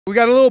We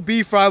got a little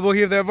beef rival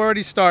here. They've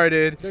already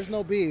started. There's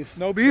no beef.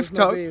 No beef?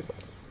 There's no beef.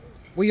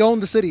 We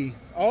own the city.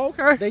 Oh,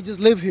 okay. They just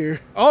live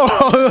here.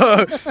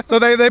 Oh, so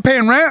they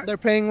paying rent? They're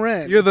paying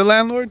rent. You're the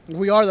landlord?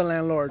 We are the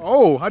landlord.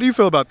 Oh, how do you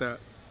feel about that?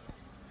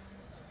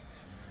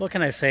 What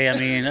can I say? I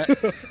mean, I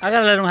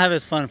gotta let him have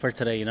his fun for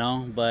today, you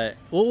know. But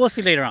we'll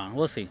see later on.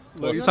 We'll see.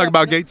 You talk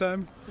about gate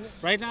time?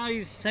 Right now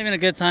he's having a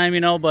good time,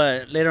 you know.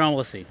 But later on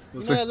we'll see.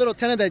 You know that little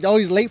tenant that's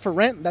always late for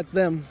rent? That's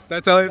them.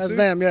 That's LAFC? That's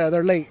them. Yeah,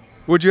 they're late.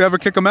 Would you ever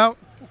kick them out?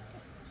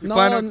 No,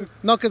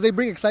 because they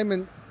bring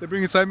excitement. They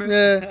bring excitement?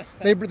 Yeah,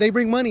 they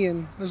bring money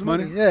in. There's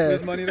money. Yeah.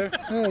 There's money there?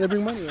 Yeah, they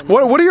bring money in.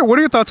 What are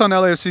your thoughts on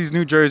LAFC's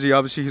new jersey?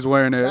 Obviously, he's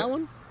wearing it. That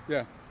one?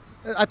 Yeah.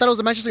 I thought it was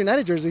a Manchester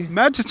United jersey.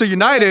 Manchester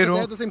United? They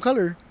have the same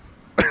color.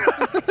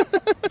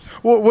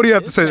 What do you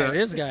have to say there?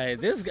 This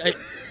guy.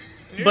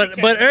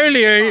 But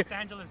earlier,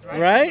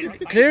 right?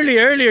 Clearly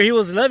earlier he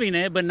was loving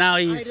it, but now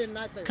he's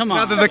come on.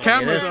 Now that the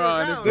cameras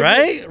are on,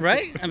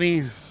 right? I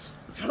mean,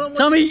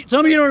 tell me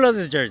you don't love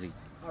this jersey.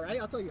 All right,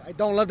 I'll tell you, I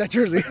don't love that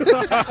jersey.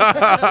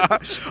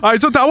 All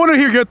right, so I want to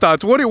hear your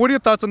thoughts. What are your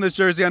thoughts on this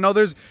jersey? I know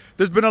there's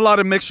been a lot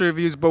of mixed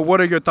reviews, but what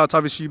are your thoughts?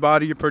 Obviously, you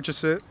bought it, you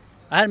purchased it.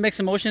 I had mixed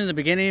emotions in the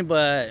beginning,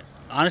 but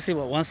honestly,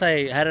 once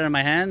I had it in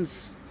my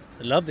hands,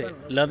 I loved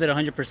it. Loved it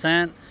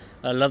 100%.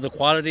 I love the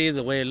quality,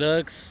 the way it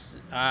looks.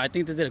 I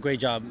think they did a great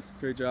job.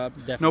 Great job.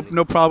 Definitely.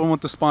 No problem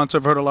with the sponsor.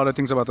 I've heard a lot of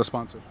things about the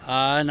sponsor.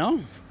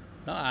 No,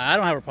 I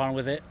don't have a problem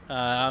with it.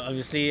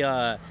 Obviously,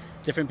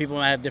 different people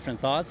might have different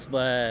thoughts,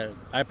 but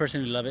I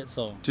personally love it.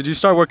 So. Did you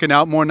start working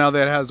out more now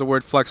that it has the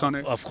word flex on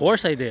it? Of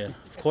course I did.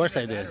 Of course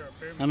I did.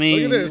 I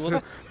mean, look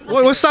at this.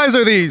 What size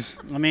are these?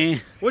 I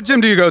mean, what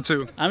gym do you go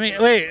to? I mean,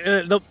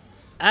 wait.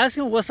 Ask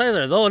him what size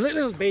are those.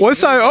 Little baby. What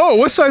size? Oh,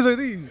 what size are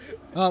these?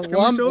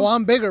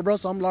 I'm bigger, bro,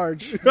 so I'm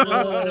large. Wait.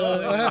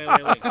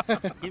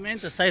 He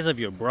meant the size of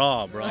your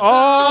bra, bro.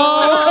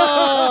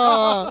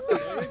 Oh!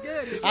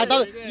 I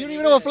thought you don't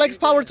even know what flex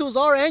power tools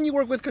are, and you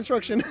work with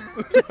construction.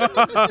 I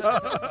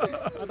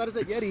thought it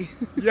said Yeti.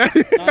 No,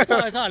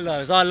 it's all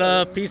love. It's all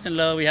love, peace and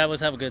love. We always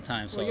have a good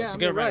time. So it's a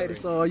good ride.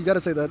 So you gotta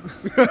say that.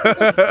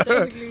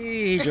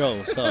 Technically, he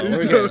drove, so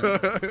we're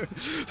good.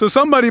 So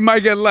somebody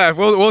might get left.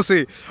 We'll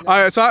see.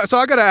 All right. So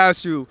I gotta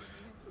ask you.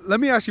 Let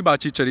me ask you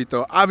about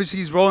Chicharito. Obviously,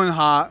 he's rolling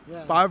hot.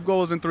 Yeah. 5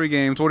 goals in 3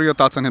 games. What are your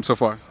thoughts on him so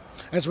far?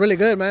 It's really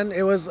good, man.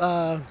 It was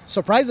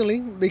surprisingly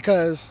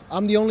because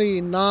I'm the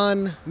only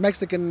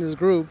non-Mexican in this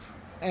group,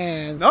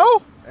 and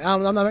no,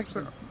 I'm not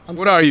Mexican.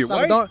 What are you?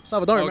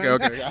 Salvadoran.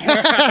 Okay,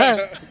 man.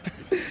 Okay.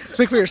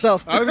 Speak for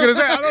yourself. I was gonna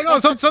say I don't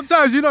know.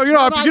 Sometimes you know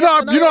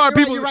our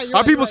people.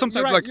 Our people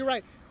sometimes like. You're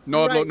right.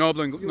 No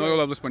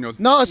hablo español.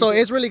 No, so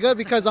it's really good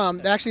because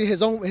actually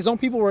his own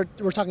people were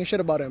talking shit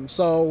about him.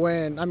 So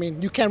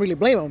you can't really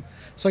blame him.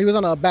 So he was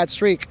on a bad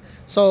streak.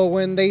 So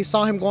when they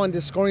saw him go on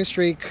this scoring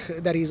streak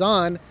that he's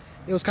on,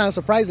 it was kind of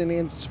surprising.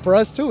 And for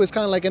us too, it's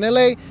kind of like in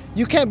LA,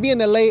 you can't be in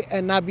LA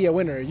and not be a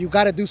winner. You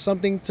got to do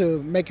something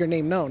to make your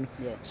name known.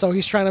 Yeah. So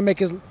he's trying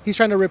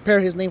to repair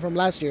his name from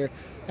last year,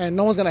 and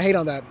no one's gonna hate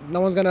on that. No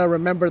one's gonna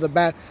remember the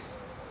bad.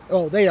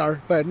 Oh, they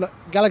are, but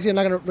Galaxy fans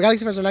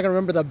are not gonna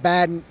remember the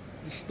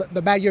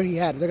bad year he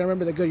had. They're going to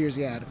remember the good years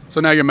he had. So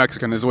now you're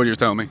Mexican is what you're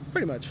telling me?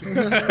 Pretty much.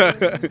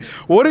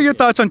 What are your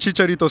thoughts on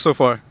Chicharito so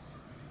far?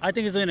 I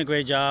think he's doing a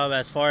great job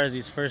as far as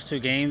these first 2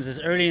 games. It's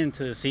early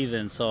into the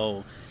season,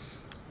 so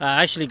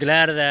actually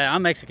glad that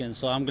I'm Mexican,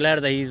 so I'm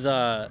glad that he's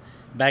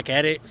back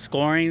at it,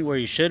 scoring where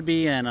he should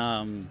be, and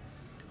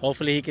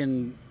hopefully he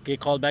can get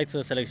called back to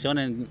the selección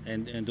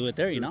and do it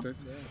there, you know?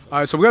 All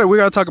right, so we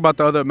got to talk about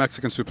the other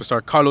Mexican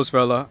superstar, Carlos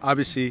Vela.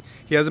 Obviously,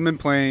 he hasn't been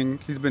playing.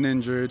 He's been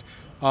injured.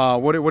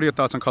 What are your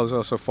thoughts on Carlos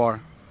Vela so far?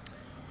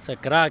 It's a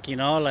crack, you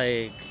know,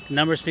 like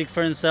numbers speak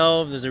for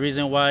themselves. There's a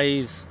reason why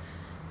he's,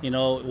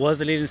 was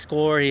the leading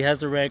scorer. He has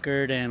the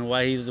record, and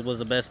why he was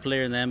the best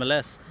player in the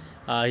MLS.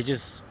 He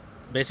just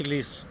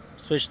basically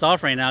switched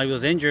off right now. He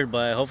was injured,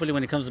 but hopefully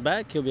when he comes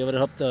back, he'll be able to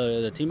help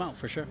the team out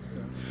for sure.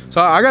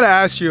 So I got to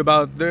ask you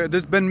about,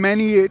 there's been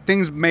many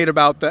things made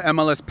about the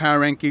MLS power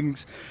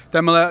rankings.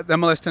 The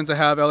MLS tends to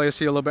have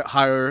LAFC a little bit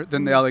higher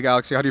than the LA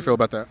Galaxy. How do you feel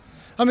about that?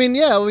 I mean,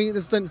 yeah,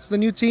 it's the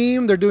new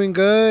team. They're doing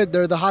good.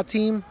 They're the hot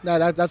team.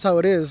 That's how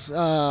it is.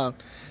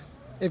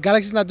 If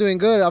Galaxy's not doing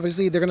good,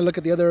 obviously they're going to look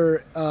at the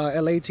other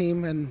LA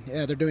team, and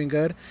yeah, they're doing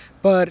good.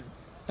 But,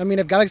 I mean,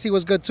 if Galaxy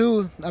was good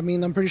too, I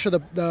mean, I'm pretty sure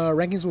the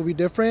rankings will be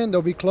different.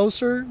 They'll be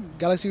closer.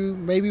 Galaxy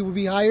maybe will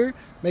be higher,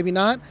 maybe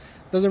not.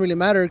 Doesn't really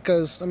matter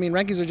because, I mean,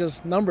 rankings are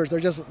just numbers. They're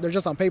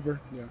just on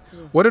paper. Yeah.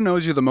 What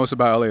annoys you the most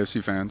about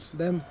LAFC fans?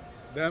 Them.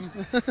 Yeah.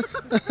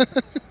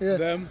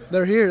 Them.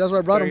 They're here. That's why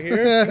I brought them.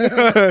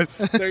 Here?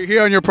 They're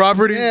here on your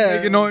property,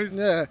 making noise,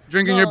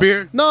 drinking your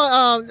beer.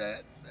 No,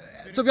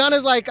 to be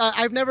honest, like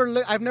I've never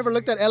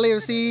looked at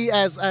LAFC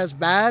as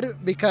bad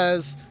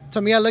because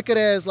to me I look at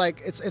it as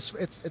like it's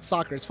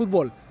soccer. It's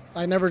football.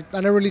 I never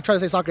really try to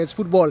say soccer. It's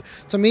football.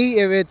 To me,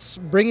 if it's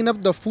bringing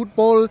up the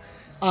football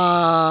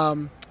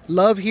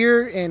love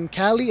here in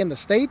Cali in the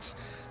States,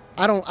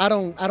 I'm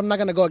not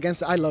gonna go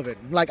against it. I love it.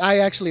 Like I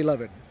actually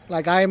love it.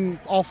 Like I'm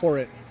all for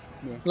it.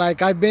 Yeah.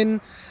 Like I've been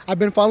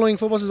following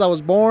football since I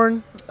was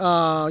born.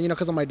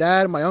 Because of my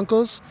dad, and my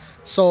uncles.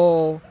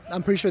 So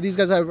I'm pretty sure these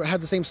guys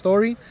have the same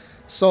story.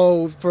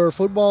 So for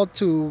football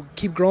to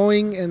keep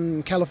growing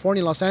in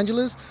California, Los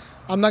Angeles,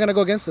 I'm not gonna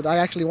go against it. I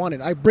actually want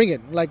it. I bring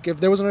it. Like if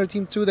there was another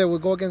team too that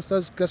would go against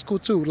us, that's cool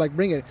too. Like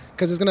bring it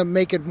because it's gonna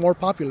make it more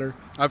popular.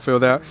 I feel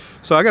that.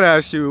 So I gotta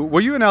ask you,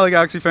 were you an LA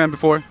Galaxy fan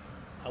before?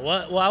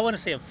 Well, I want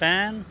to say a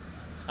fan.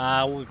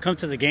 Would come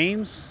to the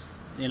games,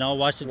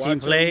 watch the team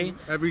play.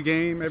 Every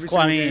game, every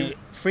single game.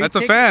 Free That's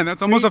tickets, a fan.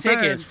 That's almost a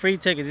fan. Free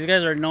tickets. These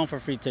guys are known for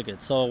free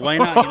tickets, so why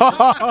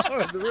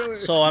not? Really?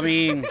 So I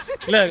mean,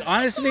 look,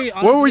 honestly,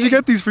 Where would you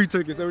get these free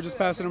tickets? They were just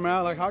passing them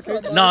out like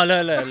hotcakes? No,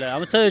 look. I'm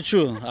gonna tell you the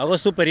truth. I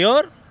was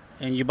superior,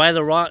 and you buy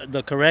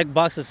the correct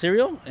box of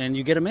cereal, and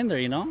you get them in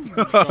there.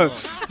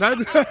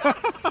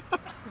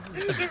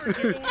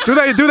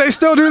 So, do they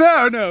still do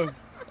that or no?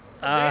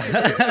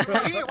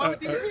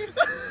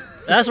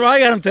 That's where I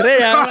got them today.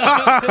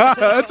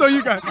 That's all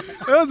you got.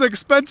 That was an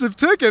expensive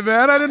ticket,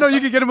 man. I didn't know you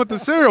could get them with the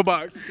cereal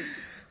box.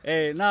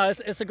 Hey, no,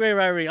 it's a great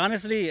rivalry.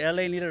 Honestly,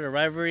 LA needed a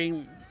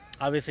rivalry.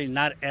 Obviously,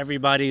 not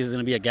everybody is going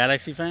to be a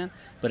Galaxy fan,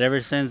 but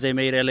ever since they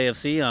made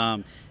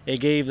LAFC, it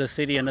gave the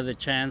city another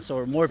chance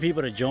or more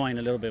people to join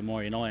a little bit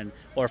more,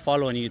 or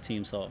follow a new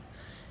team. So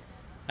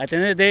at the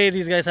end of the day,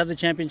 these guys have the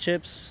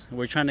championships.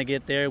 We're trying to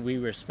get there. We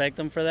respect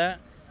them for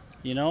that,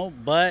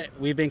 but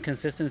we've been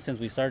consistent since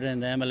we started in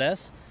the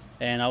MLS.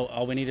 And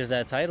all we need is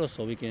that title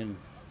so we can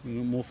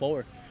move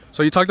forward.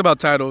 So you talked about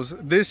titles.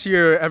 This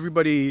year,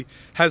 everybody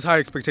has high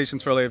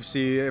expectations for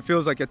LAFC. It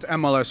feels like it's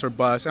MLS or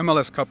bust,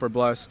 MLS Cup or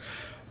bust.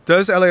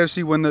 Does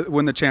LAFC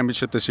win the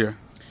championship this year?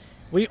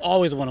 We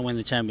always want to win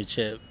the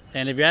championship.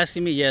 And if you're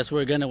asking me, yes,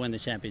 we're going to win the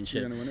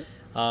championship. You're going to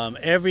win it?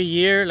 Every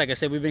year, like I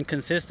said, we've been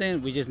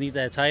consistent. We just need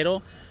that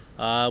title.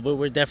 But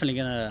we're definitely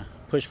going to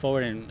push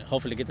forward and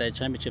hopefully get that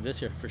championship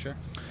this year, for sure.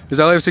 Is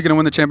LAFC going to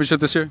win the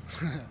championship this year?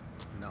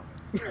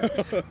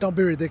 Don't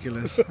be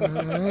ridiculous.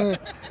 They're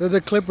the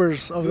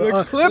Clippers of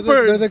the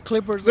Clippers. They're the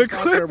Clippers of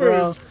soccer,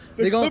 bro.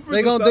 They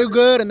gonna do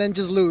good and then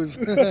just lose.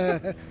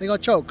 They gonna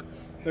choke.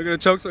 They're gonna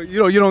choke. So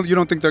you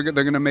don't think they're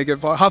gonna make it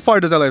far? How far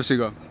does LAFC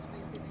go?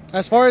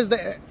 As far as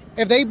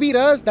if they beat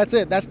us, that's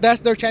it. That's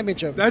their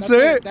championship. That's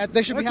it.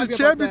 They should be happy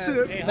about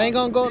that. Hey, they ain't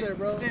gonna go there,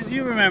 bro. Since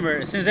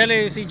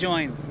LAFC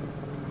joined,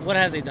 what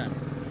have they done?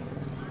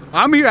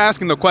 I'm here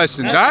asking the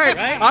questions, all right?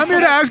 I'm here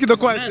to ask you the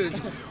questions.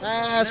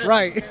 That's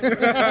right. They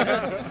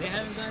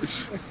haven't done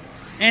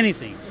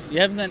anything. You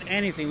haven't done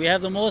anything. We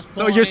have the most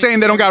points. No, you're saying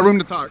they don't got room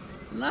to talk.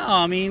 No,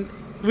 I mean,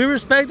 we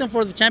respect them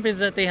for the champions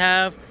that they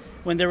have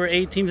when there were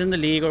 8 teams in the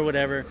league or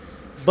whatever.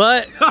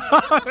 But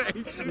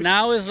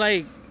now it's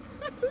like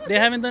they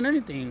haven't done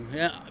anything.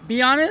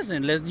 Be honest,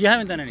 and you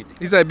haven't done anything.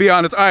 He said, be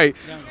honest. All right.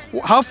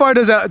 How far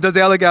does the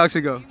LA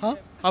Galaxy go? Huh?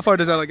 How far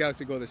does LA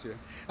Galaxy go this year?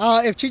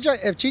 If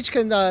Cheech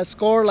can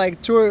score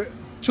like two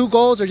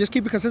goals or just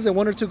keep it consistent,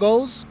 1 or 2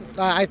 goals,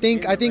 I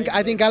think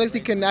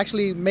Galaxy can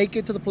actually make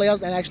it to the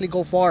playoffs and actually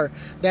go far.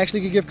 They actually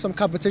could give some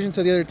competition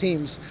to the other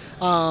teams.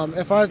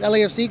 As far as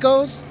LAFC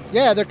goes,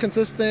 yeah, they're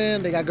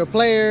consistent. They got good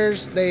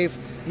players. They've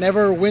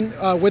never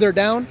withered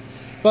down.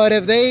 But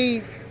if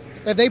they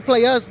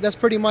play us, that's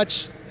pretty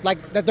much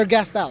like that. They're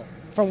gassed out.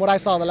 From what I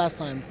saw the last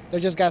time, they're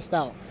just gassed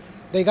out.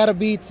 They got to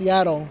beat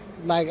Seattle.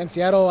 And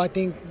Seattle, I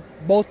think.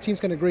 Both teams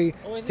can agree.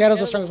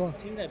 Seattle's the strongest one.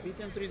 Team that beat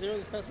them 3-0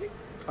 this past week?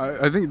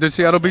 I think, did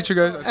Seattle beat you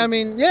guys? I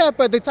mean, yeah,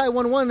 but they tied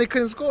 1-1. They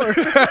couldn't score.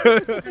 3-0.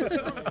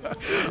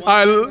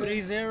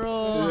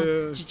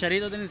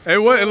 Chicharito didn't score.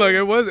 It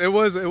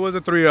was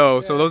a 3-0. Yeah.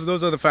 So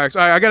those are the facts.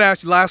 All right, I got to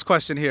ask you last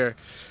question here.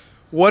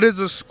 What is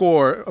the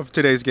score of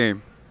today's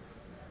game?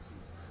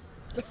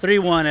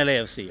 3-1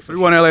 LAFC.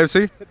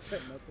 3-1 LAFC?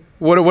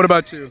 What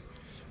about you?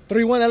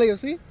 3-1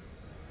 LAFC?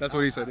 That's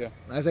what he said, yeah.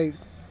 I say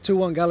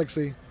 2-1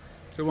 Galaxy.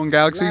 2-1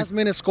 Galaxy. Last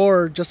minute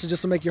score just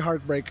to make your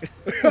heart break.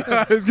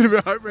 It's gonna be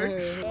a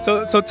heartbreak.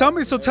 Yeah. So tell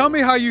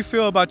me how you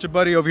feel about your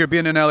buddy over here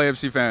being an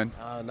LAFC fan.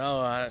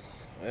 No,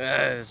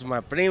 it's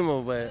my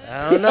primo, but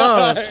I don't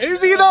know.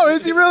 Is he though?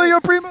 Is he really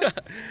your primo?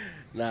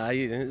 Nah,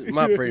 he's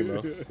my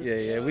primo.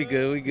 Yeah, we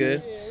good. Yeah, we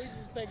just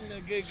expecting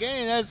a good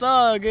game. That's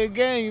all. A good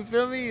game. You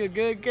feel me? A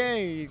good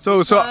game.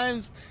 So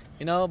sometimes,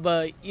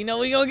 but we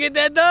gonna get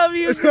that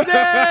W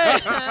today.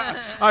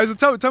 All right,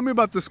 so tell me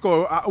about the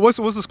score. What's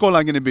the score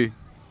line gonna be?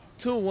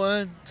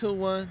 2-1.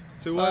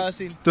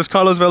 2-1. Does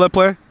Carlos Vela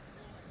play?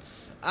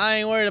 I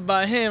ain't worried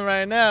about him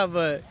right now,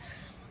 but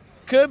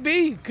could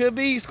be.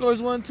 He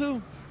scores 1-2.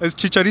 Is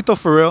Chicharito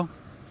for real?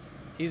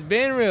 He's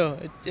been real.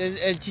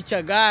 El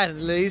Chichagar,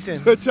 le dicen.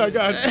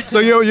 Chichagar. So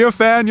you're a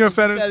fan? You're a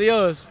fan?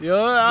 Adios.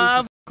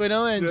 I with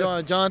him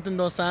and Jonathan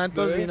Dos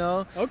Santos, Okay,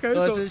 so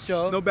so it's a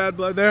show. No bad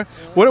blood there.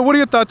 What are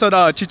your thoughts on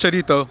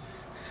Chicharito?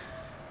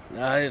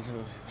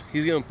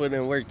 He's going to put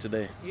in work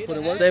today.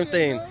 Same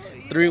thing.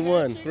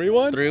 3-1.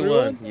 3-1?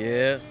 3-1,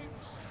 yeah.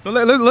 So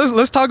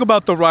let's talk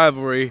about the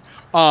rivalry.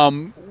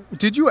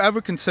 Did you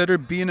ever consider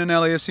being an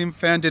LAFC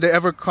fan? Did it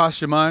ever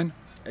cross your mind?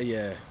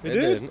 Yeah,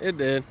 It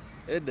did.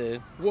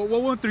 What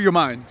went through your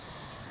mind?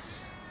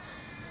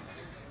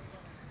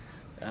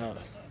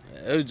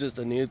 It was just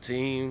a new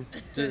team.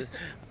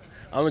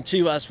 I'm a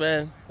Chivas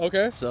fan,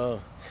 Okay.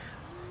 so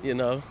you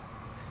know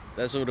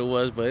that's what it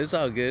was. But it's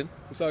all good.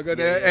 It's all good.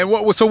 And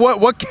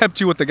what kept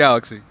you with the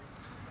Galaxy?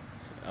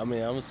 I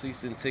mean, I'm a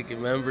season ticket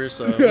member,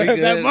 so we good.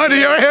 That money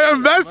you're here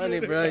invested. Money,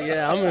 bro.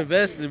 Yeah, I'm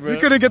invested, bro. You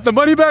couldn't get the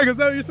money back. Is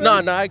that what you're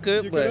saying? No, I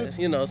could, You but could've?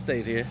 you know,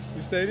 stayed here.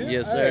 You stayed here?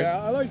 Yes, Hey,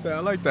 sir. I like that. I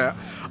like that.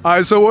 All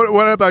right. So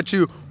what about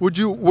you? Were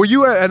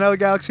you an LA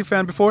Galaxy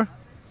fan before?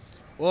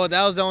 Well,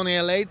 that was the only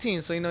LA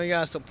team, so you know you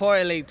gotta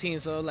support LA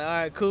teams. So I was like, all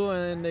right, cool.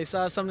 And then they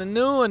saw something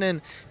new, and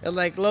then it was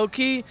like low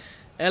key.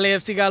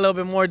 LAFC got a little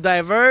bit more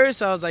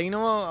diverse. I was like, you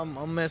know what? I'm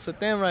gonna mess with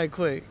them right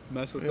quick.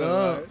 Mess with Yeah,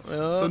 them, right?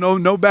 yeah. So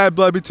no bad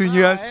blood between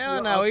you guys.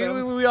 Hell no,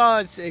 we all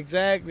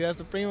exactly. That's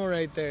the primo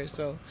right there.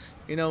 So,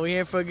 you know, we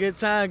here for a good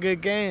time,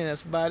 good game.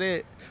 That's about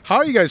it. How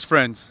are you guys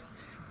friends?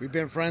 We've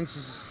been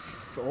friends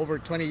for over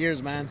 20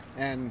 years, man.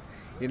 And,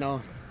 you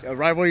know, a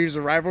rivalry is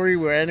a rivalry.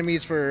 We're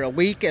enemies for a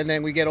week, and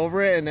then we get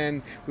over it, and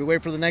then we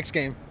wait for the next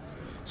game.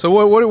 So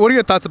what are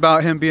your thoughts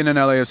about him being an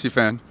LAFC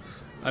fan?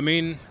 I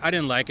mean, I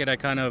didn't like it. I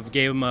kind of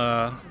gave him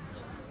a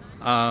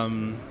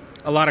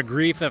lot of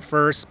grief at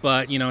first,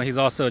 but you know, he's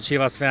also a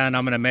Chivas fan.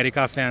 I'm an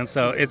America fan,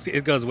 so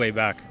it goes way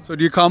back. So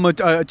do you call him a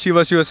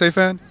Chivas USA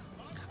fan?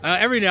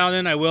 Every now and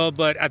then I will,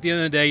 but at the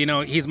end of the day, you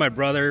know, he's my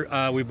brother.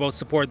 We both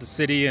support the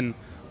city, and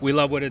we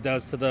love what it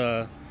does to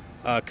the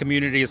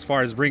community as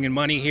far as bringing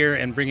money here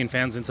and bringing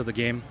fans into the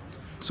game.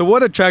 So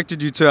what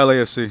attracted you to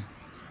LAFC?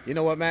 You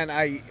know what, man?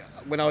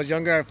 When I was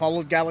younger, I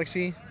followed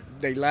Galaxy.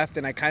 They left,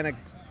 and I kind of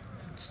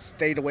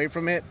stayed away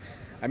from it.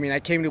 I mean, I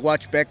came to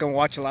watch Beckham,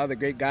 watch a lot of the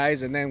great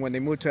guys, and then when they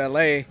moved to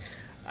LA,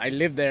 I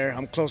lived there.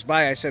 I'm close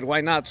by. I said, why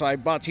not? So I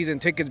bought season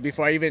tickets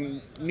before I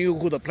even knew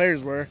who the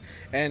players were.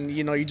 And,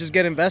 you know, you just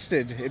get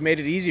invested. It made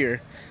it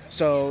easier.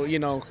 So, you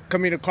know,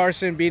 coming to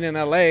Carson, being in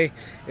LA,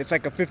 it's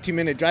like a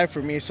 15-minute drive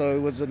for me, so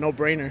it was a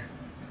no-brainer.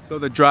 So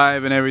the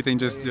drive and everything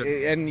just...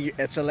 And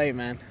it's LA,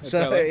 man. It's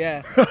So, LA.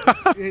 yeah,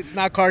 it's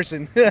not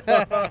Carson.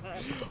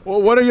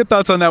 Well, what are your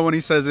thoughts on that when he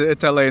says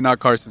it's LA, not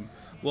Carson?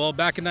 Well,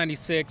 back in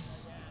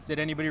 '96, did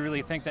anybody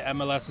really think that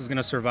MLS was going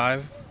to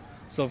survive?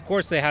 So of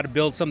course they had to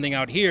build something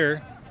out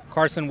here.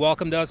 Carson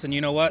welcomed us, and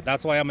you know what?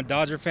 That's why I'm a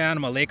Dodger fan.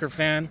 I'm a Laker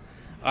fan.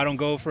 I don't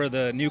go for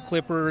the new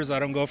Clippers. I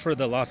don't go for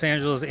the Los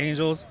Angeles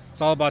Angels.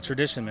 It's all about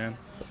tradition, man.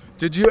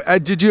 Did you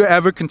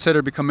ever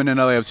consider becoming an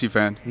LAFC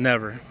fan?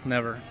 Never,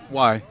 never.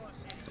 Why?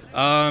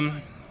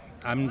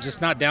 I'm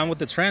just not down with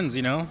the trends,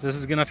 you know. This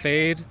is going to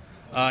fade.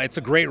 It's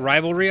a great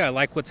rivalry. I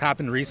like what's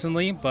happened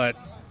recently, but,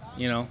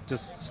 you know,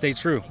 just stay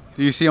true.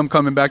 Do you see him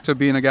coming back to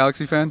being a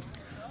Galaxy fan?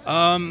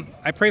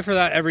 I pray for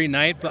that every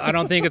night, but I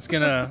don't think it's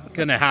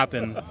gonna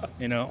happen.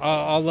 You know,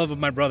 I'll love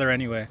my brother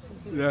anyway.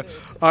 Yeah.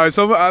 All right.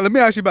 So let me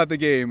ask you about the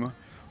game.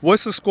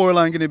 What's the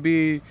scoreline going to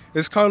be?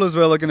 Is Carlos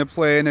Vela going to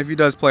play? And if he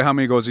does play, how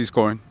many goals is he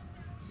scoring?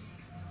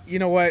 You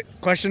know what?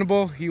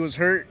 Questionable. He was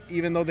hurt,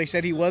 even though they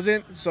said he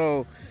wasn't.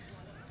 So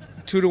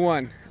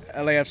 2-1,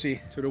 LAFC.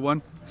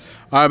 2-1.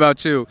 How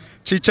about you?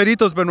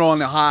 Chicharito's been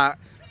rolling it hot.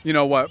 You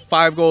know what?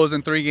 5 goals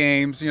in 3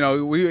 games. You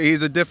know,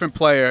 he's a different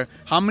player.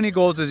 How many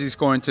goals is he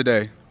scoring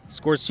today?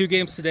 Scores 2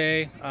 games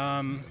today.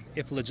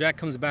 If Leggett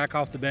comes back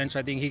off the bench,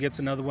 I think he gets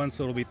another one,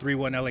 so it'll be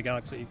 3-1 LA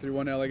Galaxy.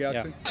 3-1 LA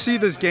Galaxy. Yeah. See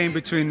this game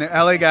between the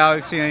LA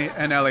Galaxy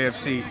and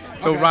LAFC.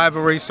 The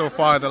rivalry so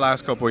far the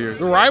last couple of years.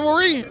 The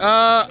rivalry?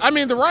 I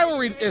mean, the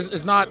rivalry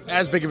is not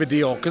as big of a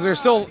deal because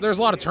there's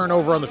a lot of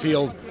turnover on the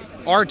field.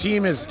 Our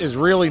team is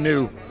really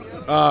new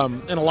in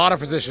a lot of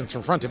positions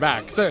from front to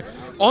back. So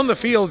on the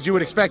field, you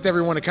would expect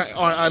everyone to,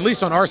 at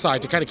least on our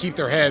side, to kind of keep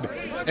their head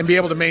and be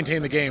able to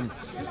maintain the game.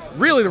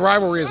 Really, the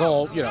rivalry is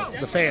all, you know,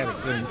 the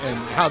fans and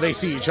how they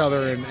see each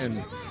other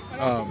and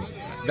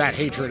that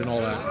hatred and all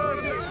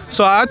that.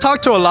 So I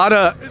talked to a lot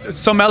of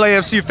some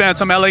LAFC fans,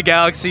 some LA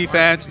Galaxy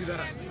fans.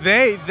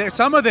 They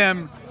some of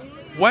them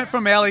went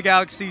from LA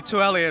Galaxy to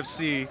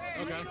LAFC.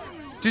 Okay.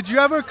 Did you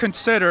ever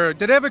consider?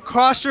 Did it ever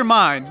cross your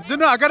mind?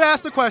 No, I gotta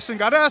ask the question.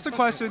 Gotta ask the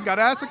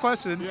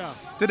question. Yeah.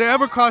 Did it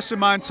ever cross your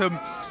mind to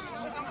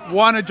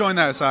want to join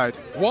that side?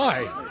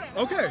 Why?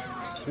 Okay.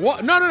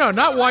 What? No,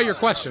 not why your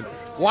question.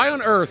 Why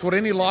on earth would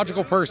any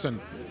logical person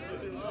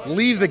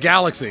leave the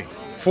Galaxy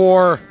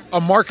for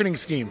a marketing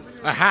scheme,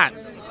 a hat?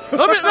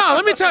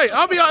 Let me tell you.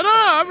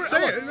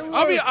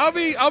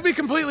 I'll be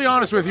completely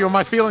honest with you on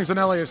my feelings on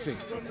LAFC.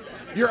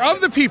 You're of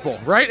the people,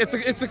 right?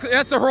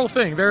 That's the whole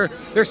thing. They're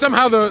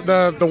somehow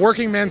the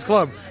working men's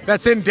club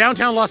that's in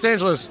downtown Los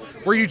Angeles,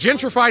 where you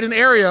gentrified an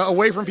area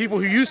away from people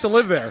who used to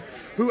live there,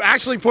 who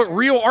actually put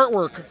real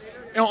artwork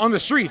on the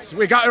streets.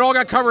 It all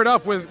got covered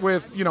up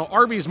with you know,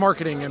 Arby's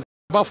marketing and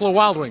Buffalo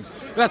Wild Wings.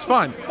 That's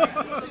fun.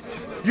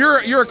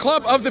 You're a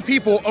club of the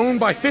people owned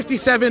by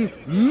 57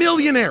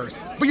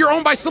 millionaires, but you're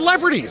owned by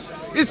celebrities.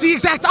 It's the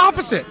exact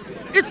opposite.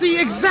 It's the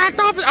exact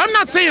opposite. I'm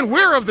not saying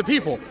we're of the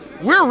people.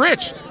 We're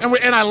rich,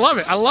 and I love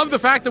it. I love the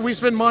fact that we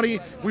spend money,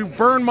 we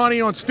burn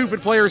money on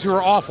stupid players who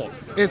are awful.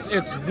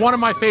 It's one of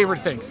my favorite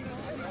things.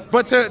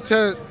 But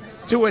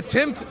to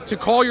attempt to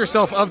call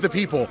yourself of the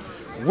people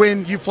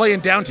when you play in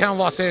downtown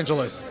Los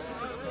Angeles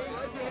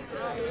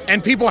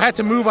and people had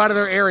to move out of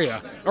their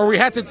area, or we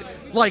had to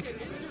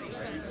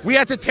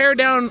tear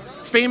down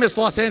famous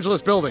Los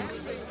Angeles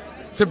buildings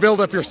to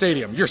build up your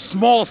stadium, your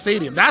small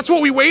stadium. That's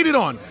what we waited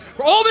on.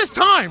 All this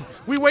time,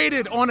 we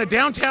waited on a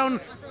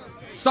downtown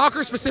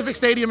soccer-specific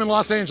stadium in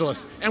Los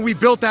Angeles, and we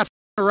built that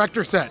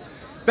erector set.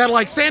 That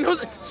like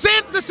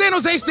the San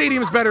Jose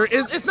Stadium is better.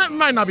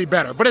 Might not be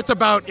better, but it's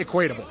about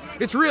equatable.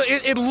 It's real.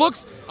 It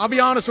looks. I'll be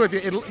honest with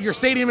you. Your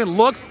stadium. It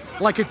looks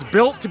like it's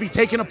built to be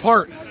taken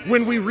apart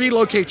when we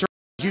relocate to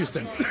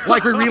Houston,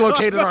 like we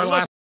relocated our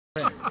last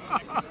fans.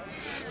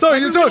 So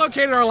we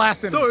relocated our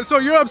last. So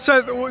you're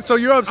upset. So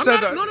you're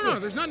upset. No.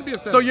 There's nothing to be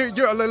upset. So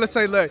you're let's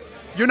say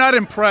you're not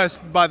impressed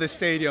by the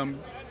stadium.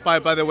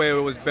 By the way it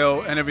was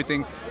built and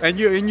everything, and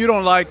you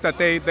don't like that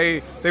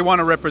they want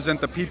to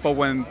represent the people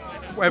when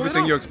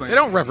everything you explained. They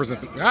don't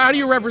represent them. How do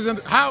you represent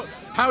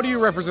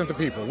the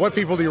people? What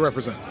people do you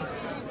represent?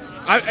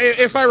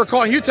 If I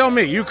recall, and you tell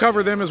me, you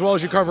cover them as well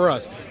as you cover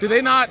us. Did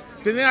they not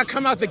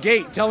come out the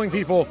gate telling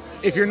people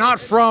if you're not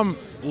from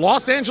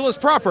Los Angeles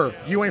proper,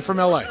 you ain't from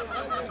LA?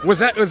 Was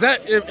that?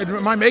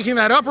 Am I making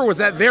that up, or was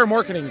that their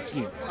marketing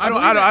scheme? I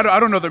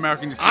don't know their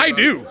marketing scheme. I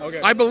do. Okay.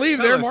 I believe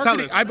their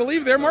marketing. I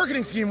believe their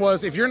marketing scheme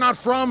was if you're not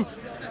from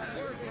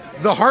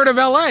the heart of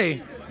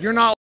LA, you're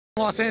not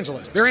Los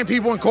Angeles. There ain't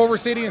people in Culver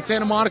City and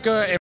Santa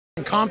Monica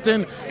and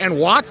Compton and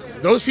Watts.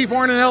 Those people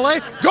aren't in LA.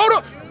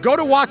 Go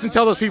to Watts and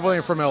tell those people they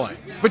ain't from LA.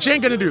 But you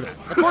ain't gonna do that.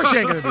 Of course you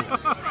ain't gonna do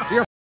that.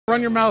 You're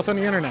run your mouth on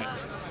the internet.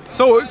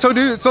 So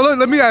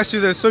let me ask you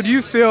this. So do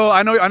you feel?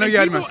 I know you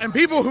had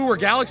people who were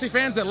Galaxy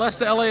fans that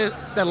left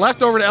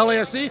over to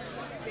LAFC.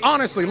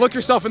 Honestly, look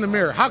yourself in the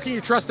mirror. How can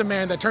you trust a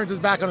man that turns his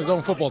back on his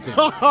own football team?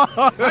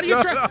 How do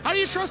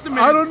you trust a man?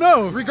 I don't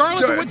know.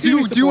 Regardless of what team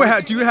he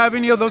supports. Do you have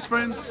any of those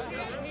friends?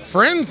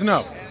 Friends?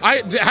 No.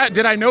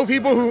 Did I know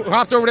people who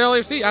hopped over to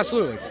LAFC?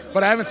 Absolutely.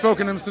 But I haven't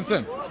spoken to them since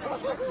then.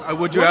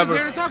 Would you ever? What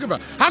is there to talk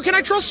about? How can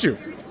I trust you?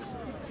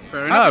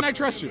 Fair enough. How can I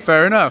trust you?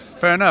 Fair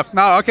enough.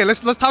 Now, okay, let's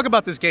talk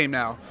about this game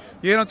now.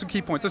 You get on some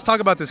key points. Let's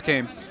talk about this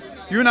game.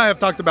 You and I have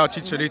talked about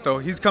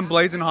Chicharito. He's come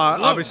blazing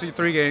hot, obviously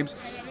 3 games.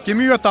 Give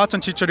me your thoughts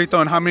on Chicharito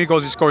and how many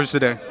goals he scores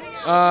today.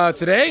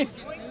 Today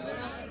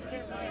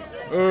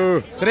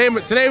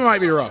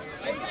might be rough.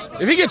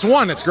 If he gets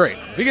 1, that's great.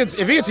 If he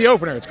gets the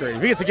opener, it's great.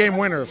 If he gets a game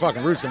winner, the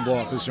fucking roof's gonna blow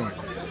off this joint.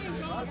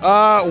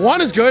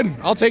 1 is good.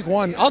 I'll take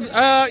 1.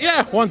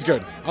 1's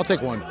good. I'll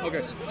take 1.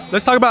 Okay.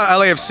 Let's talk about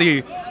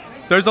LAFC.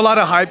 There's a lot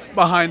of hype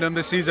behind them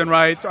this season,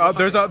 right?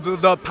 There's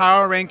the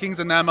power rankings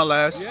in the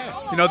MLS.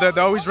 Yeah. You know, they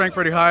always rank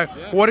pretty high.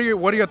 Yeah. What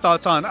are your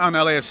thoughts on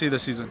LAFC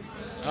this season?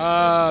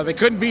 They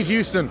couldn't beat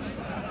Houston.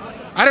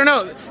 I don't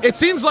know. It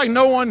seems like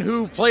no one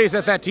who plays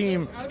at that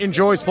team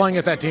enjoys playing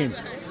at that team.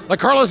 Like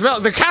Carlos Vela,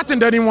 the captain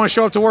doesn't even want to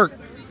show up to work.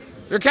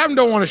 Your captain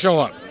don't want to show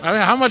up. I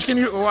mean, how much can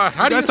you?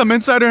 How do you? Got some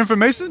insider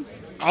information?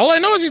 All I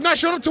know is he's not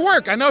showing up to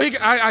work. I know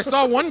I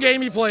saw one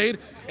game he played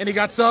and he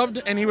got subbed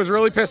and he was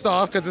really pissed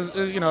off because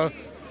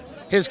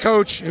his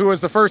coach, who was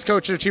the first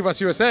coach of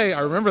Chivas USA,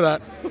 I remember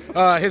that.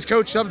 His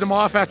coach subbed him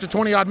off after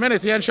 20 odd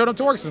minutes. He hadn't showed up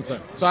to work since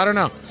then. So I don't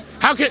know.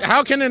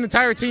 How can an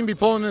entire team be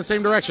pulling in the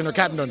same direction? Their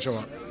captain doesn't show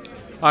up.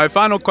 All right,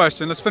 final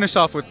question. Let's finish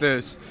off with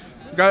this.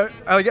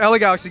 LA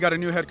Galaxy got a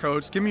new head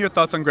coach. Give me your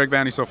thoughts on Greg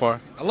Vanney so far.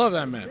 I love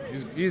that man.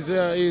 He's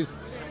a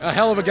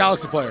hell of a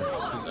Galaxy player.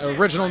 He's an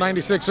original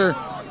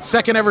 96er,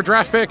 second ever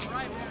draft pick,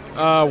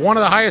 one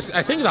of the highest,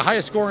 I think the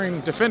highest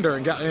scoring defender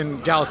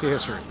in Galaxy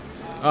history.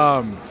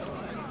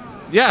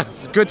 Yeah,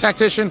 good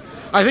tactician.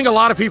 I think a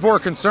lot of people are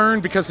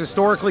concerned because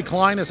historically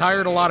Klein has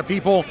hired a lot of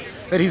people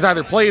that he's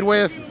either played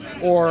with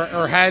or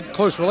had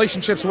close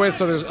relationships with.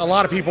 So there's a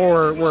lot of people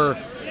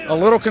were a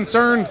little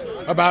concerned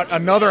about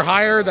another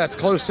hire that's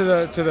close to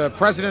the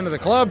president of the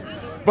club.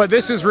 But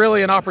this is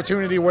really an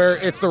opportunity where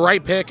it's the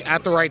right pick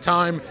at the right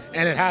time,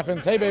 and it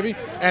happens. Hey, baby,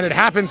 and it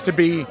happens to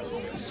be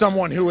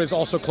someone who is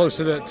also close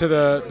to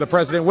the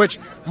president, which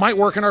might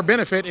work in our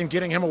benefit in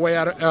getting him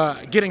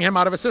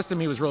out of a system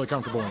he was really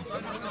comfortable in.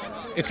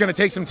 It's going to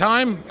take some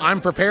time. I'm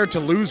prepared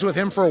to lose with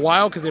him for a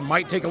while because it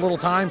might take a little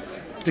time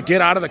to get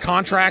out of the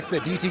contracts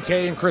that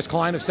DTK and Chris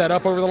Klein have set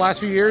up over the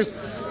last few years.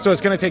 So it's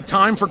going to take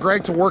time for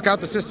Greg to work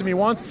out the system he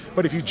wants.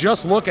 But if you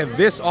just look at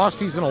this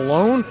offseason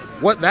alone,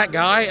 what that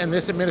guy and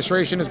this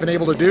administration has been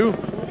able to do,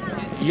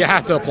 you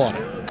have to applaud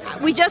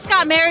it. We just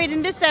got married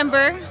in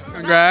December.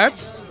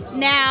 Congrats.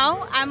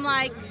 Now I'm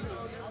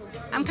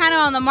kind of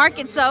on the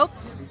market soap.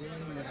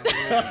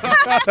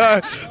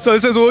 So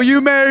it says, will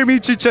you marry me,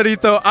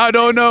 Chicharito? I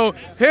don't know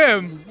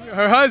him,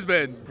 her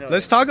husband.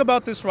 Let's talk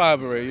about this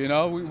rivalry. You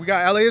know, we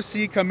got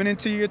LAFC coming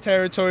into your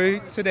territory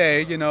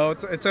today. You know,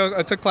 it's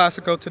a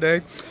Clasico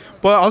today.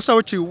 But I'll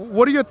start with you.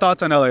 What are your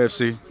thoughts on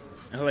LAFC?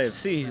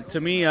 LAFC,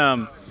 to me,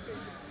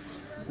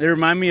 they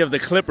remind me of the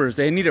Clippers.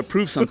 They need to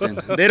prove something.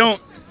 They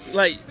don't,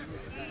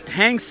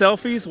 hang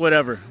selfies,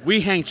 whatever.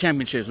 We hang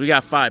championships. We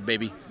got 5,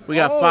 baby. We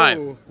got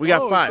 5. We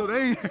got 5.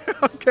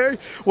 So okay.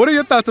 What are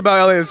your thoughts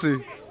about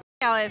LAFC?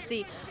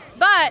 LAFC.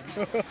 But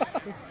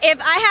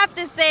if I have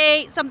to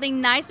say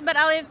something nice about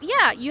LAFC,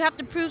 yeah, you have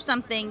to prove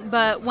something.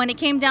 But when it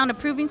came down to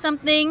proving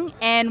something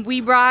and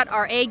we brought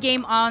our A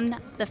game on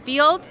the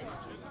field,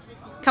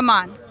 Come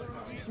on,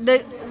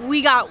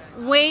 we got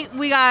way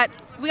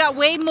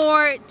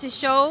more to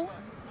show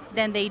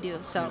than they do.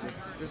 So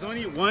there's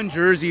only one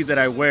jersey that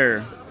I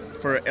wear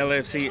for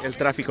LAFC El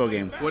Tráfico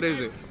game. What is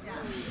it?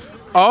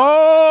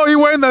 Oh, he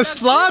wearing the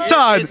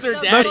Zlatan. It's their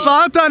The daddy.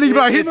 Zlatan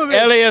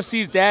Ibrahimovic.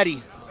 LAFC's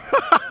daddy.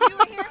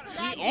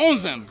 He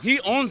owns them. He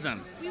owns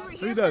them. we were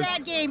here for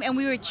that game, and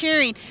we were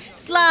cheering,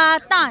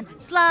 Zlatan,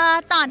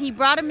 Zlatan. He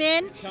brought him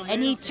in,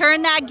 and he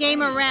turned that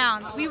game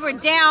around. We were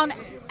down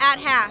at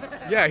half.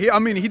 Yeah,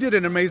 he did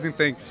an amazing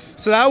thing.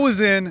 So that was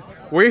in.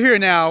 We're here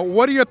now.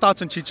 What are your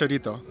thoughts on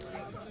Chicharito?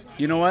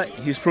 You know what?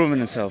 He's proven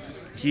himself.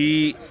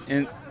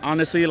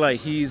 Honestly,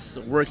 like, he's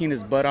working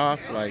his butt off,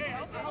 like,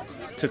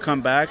 to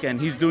come back, and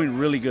he's doing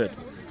really good.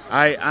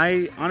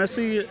 I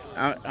honestly,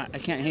 I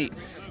can't hate.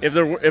 If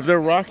they're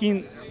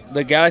rocking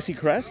the Galaxy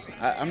crest,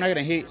 I'm not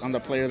gonna hate on the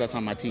player that's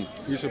on my team.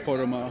 You support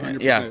him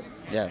 100%.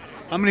 Yeah.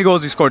 How many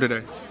goals he scored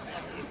today?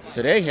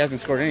 Today he hasn't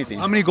scored anything.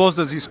 How many goals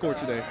does he score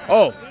today?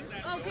 Oh,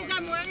 Oh, because I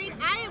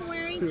am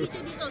wearing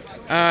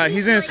Chicharito's.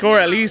 he's gonna score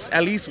at least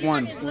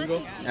one.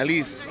 At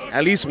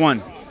least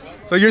one.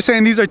 So you're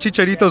saying these are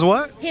Chicharito's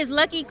what? His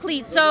lucky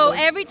cleats. So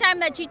every time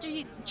that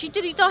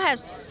Chicharito has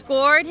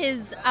scored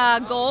his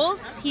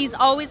goals, he's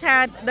always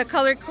had the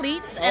colored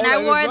cleats, and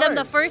I wore them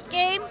the first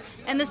game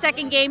and the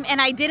second game, and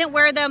I didn't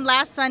wear them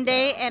last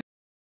Sunday,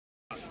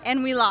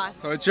 and we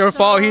lost. So it's your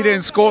fault he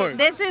didn't score.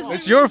 This is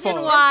it's the your reason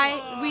fault.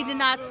 why we did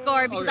not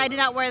score, because I did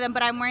not wear them,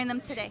 but I'm wearing them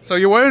today. So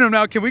you're wearing them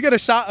now. Can we get a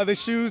shot of the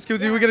shoes? Can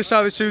we get a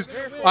shot of the shoes?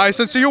 All right,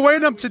 so you're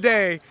wearing them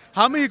today.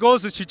 How many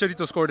goals does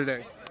Chicharito score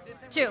today?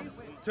 2.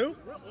 2?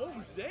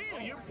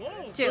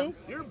 Two.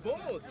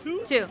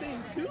 Two.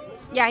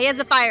 Yeah, he has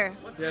a fire.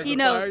 He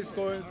knows,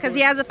 because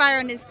he has a fire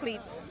on his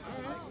cleats.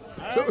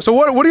 So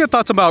what are your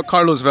thoughts about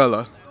Carlos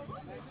Vela?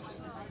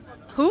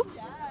 Who?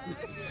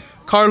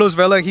 Carlos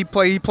Vela, he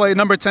played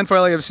number 10 for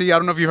LAFC. I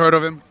don't know if you heard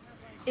of him.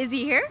 Is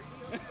he here?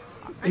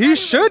 He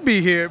should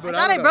be here, but I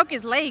thought don't I know. broke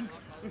his leg.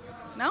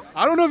 No?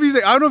 I don't know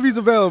if he's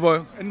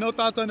available. And no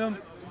thoughts on him?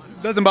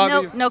 Doesn't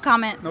bother you? No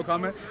comment. No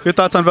comment. Your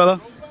thoughts on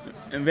Vela?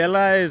 And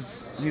Vela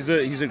he's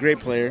a great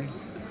player.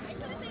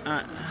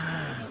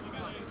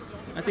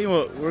 I think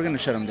we're gonna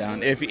shut him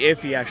down if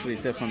he actually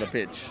steps on the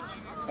pitch.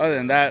 Other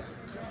than that,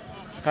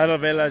 Carlos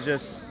Vela is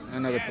just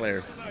another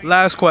player.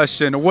 Last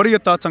question. What are your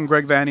thoughts on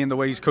Greg Vanney and the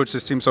way he's coached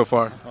his team so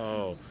far?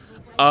 Oh,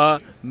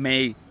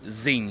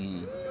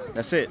 amazing.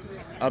 That's it.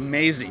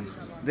 Amazing.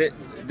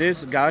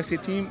 This Galaxy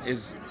team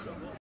is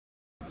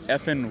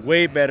effing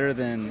way better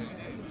than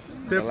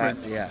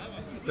Difference. Yeah.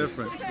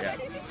 Difference. Yeah.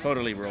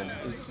 Totally, bro.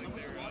 It's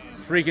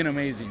freaking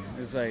amazing.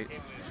 It's like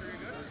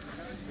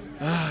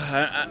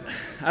I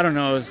don't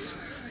know.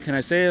 Can I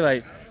say it?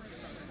 Like,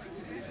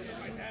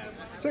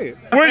 Say it.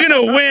 we're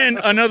gonna win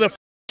another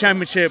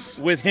championship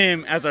with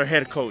him as our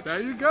head coach.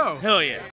 There you go. Hell yeah.